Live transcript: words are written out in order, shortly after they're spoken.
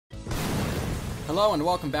Hello and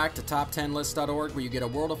welcome back to Top10List.org, where you get a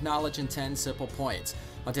world of knowledge in 10 simple points.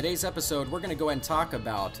 On today's episode, we're going to go ahead and talk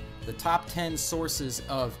about the top 10 sources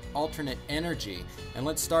of alternate energy. And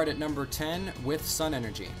let's start at number 10 with sun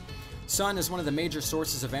energy. Sun is one of the major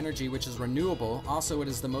sources of energy which is renewable. Also, it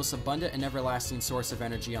is the most abundant and everlasting source of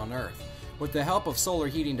energy on Earth. With the help of solar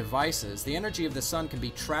heating devices, the energy of the sun can be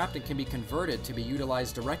trapped and can be converted to be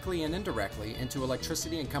utilized directly and indirectly into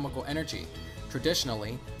electricity and chemical energy.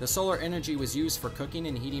 Traditionally, the solar energy was used for cooking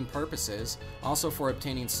and heating purposes, also for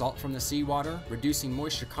obtaining salt from the seawater, reducing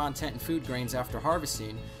moisture content in food grains after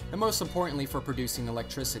harvesting, and most importantly for producing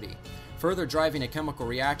electricity, further driving a chemical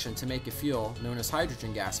reaction to make a fuel known as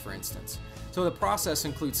hydrogen gas, for instance. So the process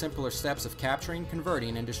includes simpler steps of capturing,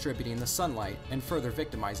 converting, and distributing the sunlight, and further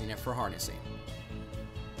victimizing it for harnessing.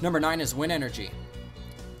 Number 9 is wind energy.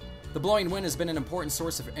 The blowing wind has been an important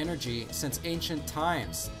source of energy since ancient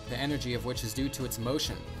times, the energy of which is due to its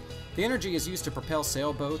motion. The energy is used to propel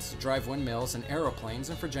sailboats, drive windmills and aeroplanes,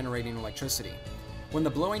 and for generating electricity. When the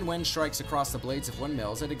blowing wind strikes across the blades of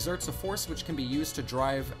windmills, it exerts a force which can be used to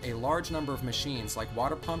drive a large number of machines like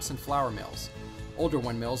water pumps and flour mills. Older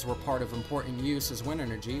windmills were part of important use as wind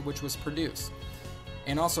energy which was produced,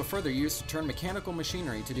 and also further used to turn mechanical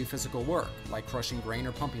machinery to do physical work, like crushing grain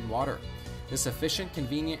or pumping water. This efficient,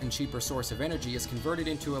 convenient, and cheaper source of energy is converted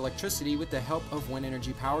into electricity with the help of wind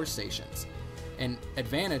energy power stations. An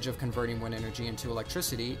advantage of converting wind energy into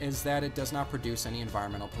electricity is that it does not produce any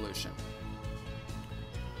environmental pollution.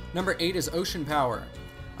 Number 8 is ocean power.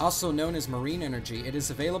 Also known as marine energy, it is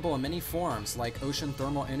available in many forms like ocean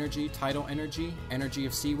thermal energy, tidal energy, energy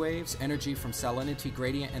of sea waves, energy from salinity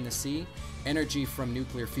gradient in the sea, energy from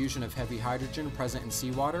nuclear fusion of heavy hydrogen present in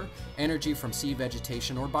seawater, energy from sea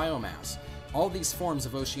vegetation or biomass. All these forms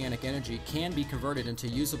of oceanic energy can be converted into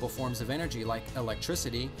usable forms of energy like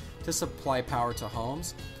electricity to supply power to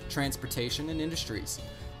homes, transportation, and industries.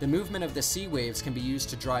 The movement of the sea waves can be used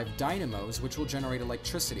to drive dynamos which will generate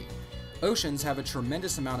electricity. Oceans have a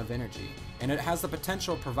tremendous amount of energy, and it has the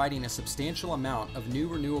potential of providing a substantial amount of new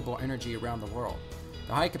renewable energy around the world.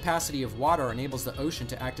 The high capacity of water enables the ocean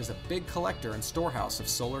to act as a big collector and storehouse of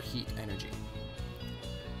solar heat energy.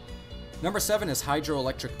 Number 7 is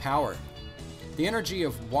hydroelectric power. The energy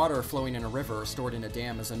of water flowing in a river or stored in a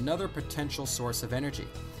dam is another potential source of energy.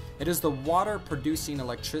 It is the water producing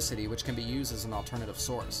electricity which can be used as an alternative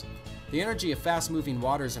source. The energy of fast-moving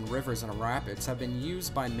waters and rivers and rapids have been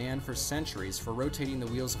used by man for centuries for rotating the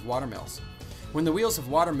wheels of watermills. When the wheels of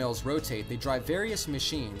watermills rotate, they drive various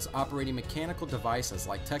machines operating mechanical devices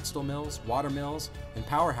like textile mills, water mills, and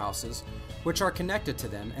powerhouses, which are connected to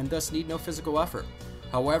them and thus need no physical effort.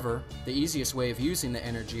 However, the easiest way of using the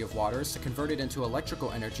energy of water is to convert it into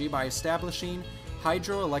electrical energy by establishing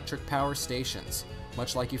hydroelectric power stations,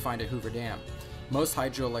 much like you find at Hoover Dam. Most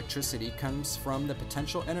hydroelectricity comes from the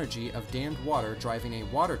potential energy of dammed water driving a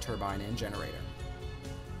water turbine and generator.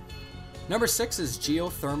 Number 6 is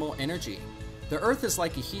geothermal energy. The Earth is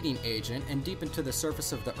like a heating agent, and deep into the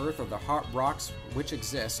surface of the Earth are the hot rocks which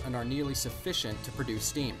exist and are nearly sufficient to produce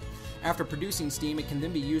steam. After producing steam, it can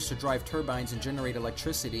then be used to drive turbines and generate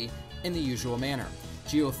electricity in the usual manner.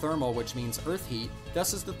 Geothermal, which means earth heat,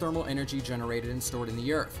 thus is the thermal energy generated and stored in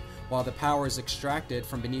the earth. While the power is extracted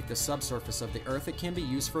from beneath the subsurface of the earth, it can be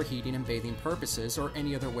used for heating and bathing purposes or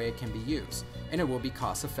any other way it can be used, and it will be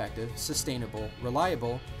cost-effective, sustainable,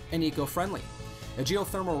 reliable, and eco-friendly. A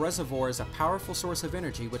geothermal reservoir is a powerful source of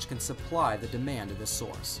energy which can supply the demand of this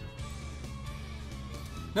source.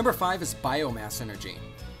 Number 5 is biomass energy.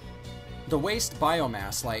 The waste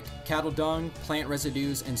biomass, like cattle dung, plant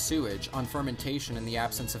residues, and sewage on fermentation in the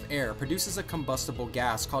absence of air, produces a combustible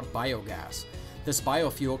gas called biogas. This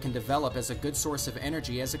biofuel can develop as a good source of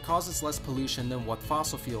energy as it causes less pollution than what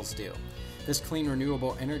fossil fuels do. This clean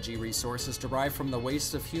renewable energy resource is derived from the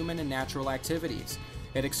waste of human and natural activities.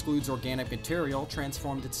 It excludes organic material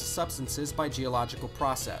transformed into substances by geological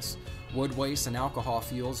process. Wood waste and alcohol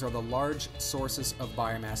fuels are the large sources of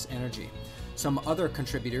biomass energy. Some other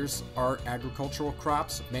contributors are agricultural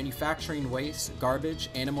crops, manufacturing waste, garbage,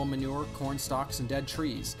 animal manure, corn stalks, and dead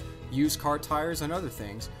trees, used car tires, and other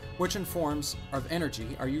things, which in forms of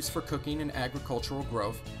energy are used for cooking and agricultural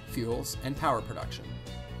growth, fuels, and power production.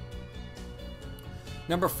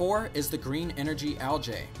 Number 4 is the green energy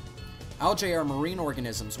algae. Algae are marine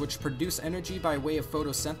organisms which produce energy by way of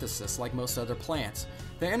photosynthesis like most other plants.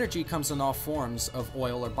 The energy comes in all forms of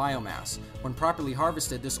oil or biomass. When properly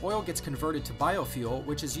harvested, this oil gets converted to biofuel,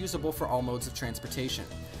 which is usable for all modes of transportation.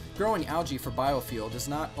 Growing algae for biofuel does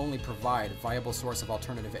not only provide a viable source of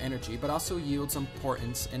alternative energy, but also yields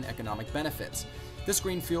importance and economic benefits. This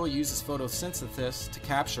green fuel uses photosynthesis to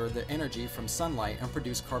capture the energy from sunlight and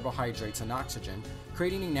produce carbohydrates and oxygen,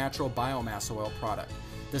 creating a natural biomass oil product.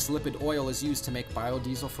 This lipid oil is used to make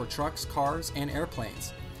biodiesel for trucks, cars, and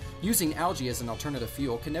airplanes. Using algae as an alternative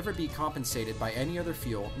fuel can never be compensated by any other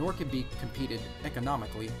fuel, nor can be competed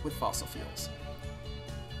economically with fossil fuels.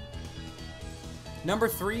 Number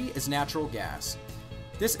 3 is natural gas.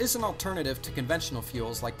 This is an alternative to conventional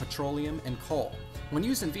fuels like petroleum and coal. When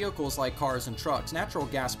used in vehicles like cars and trucks, natural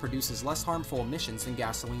gas produces less harmful emissions than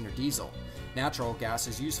gasoline or diesel. Natural gas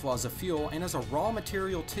is useful as a fuel and as a raw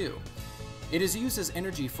material too. It is used as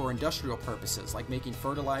energy for industrial purposes like making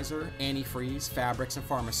fertilizer, antifreeze, fabrics, and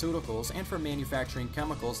pharmaceuticals, and for manufacturing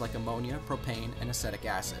chemicals like ammonia, propane, and acetic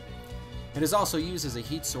acid. It is also used as a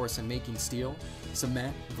heat source in making steel,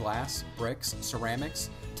 cement, glass, bricks, ceramics,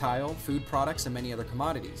 tile, food products, and many other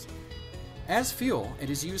commodities. As fuel, it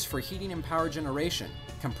is used for heating and power generation.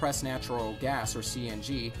 Compressed natural gas, or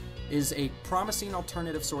CNG, is a promising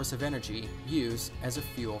alternative source of energy used as a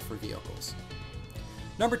fuel for vehicles.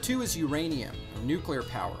 Number 2 is uranium, or nuclear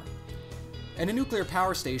power. At a nuclear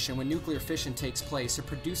power station, when nuclear fission takes place, it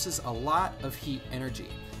produces a lot of heat energy.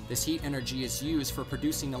 This heat energy is used for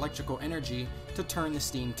producing electrical energy to turn the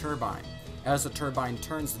steam turbine. As the turbine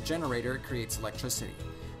turns the generator, it creates electricity.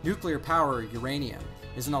 Nuclear power, or uranium,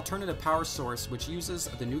 is an alternative power source which uses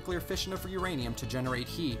the nuclear fission of uranium to generate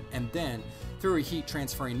heat, and then, through a heat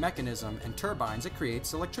transferring mechanism and turbines, it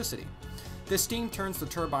creates electricity. This steam turns the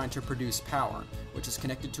turbine to produce power, which is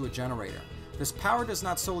connected to a generator. This power does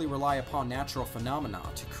not solely rely upon natural phenomena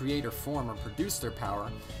to create or form or produce their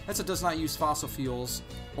power, as it does not use fossil fuels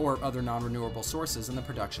or other non-renewable sources in the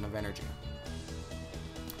production of energy.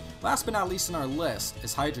 Last but not least in our list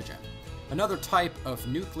is hydrogen. Another type of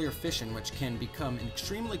nuclear fission which can become an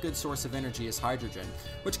extremely good source of energy is hydrogen,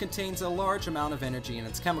 which contains a large amount of energy in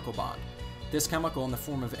its chemical bond. This chemical in the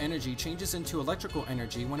form of energy changes into electrical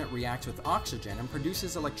energy when it reacts with oxygen and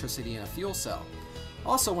produces electricity in a fuel cell.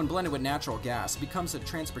 Also, when blended with natural gas, it becomes a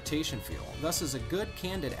transportation fuel, thus is a good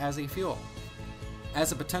candidate as a fuel.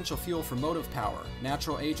 As a potential fuel for motive power,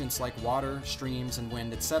 natural agents like water, streams, and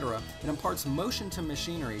wind, etc., it imparts motion to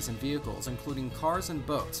machineries and vehicles, including cars and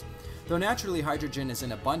boats. Though naturally hydrogen is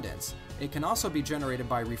in abundance, it can also be generated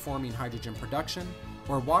by reforming hydrogen production,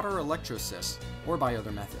 or water electrolysis, or by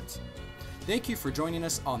other methods. Thank you for joining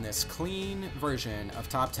us on this clean version of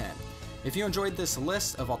Top 10. If you enjoyed this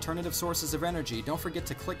list of alternative sources of energy, don't forget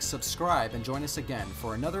to click subscribe and join us again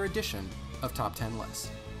for another edition of Top 10 Lists.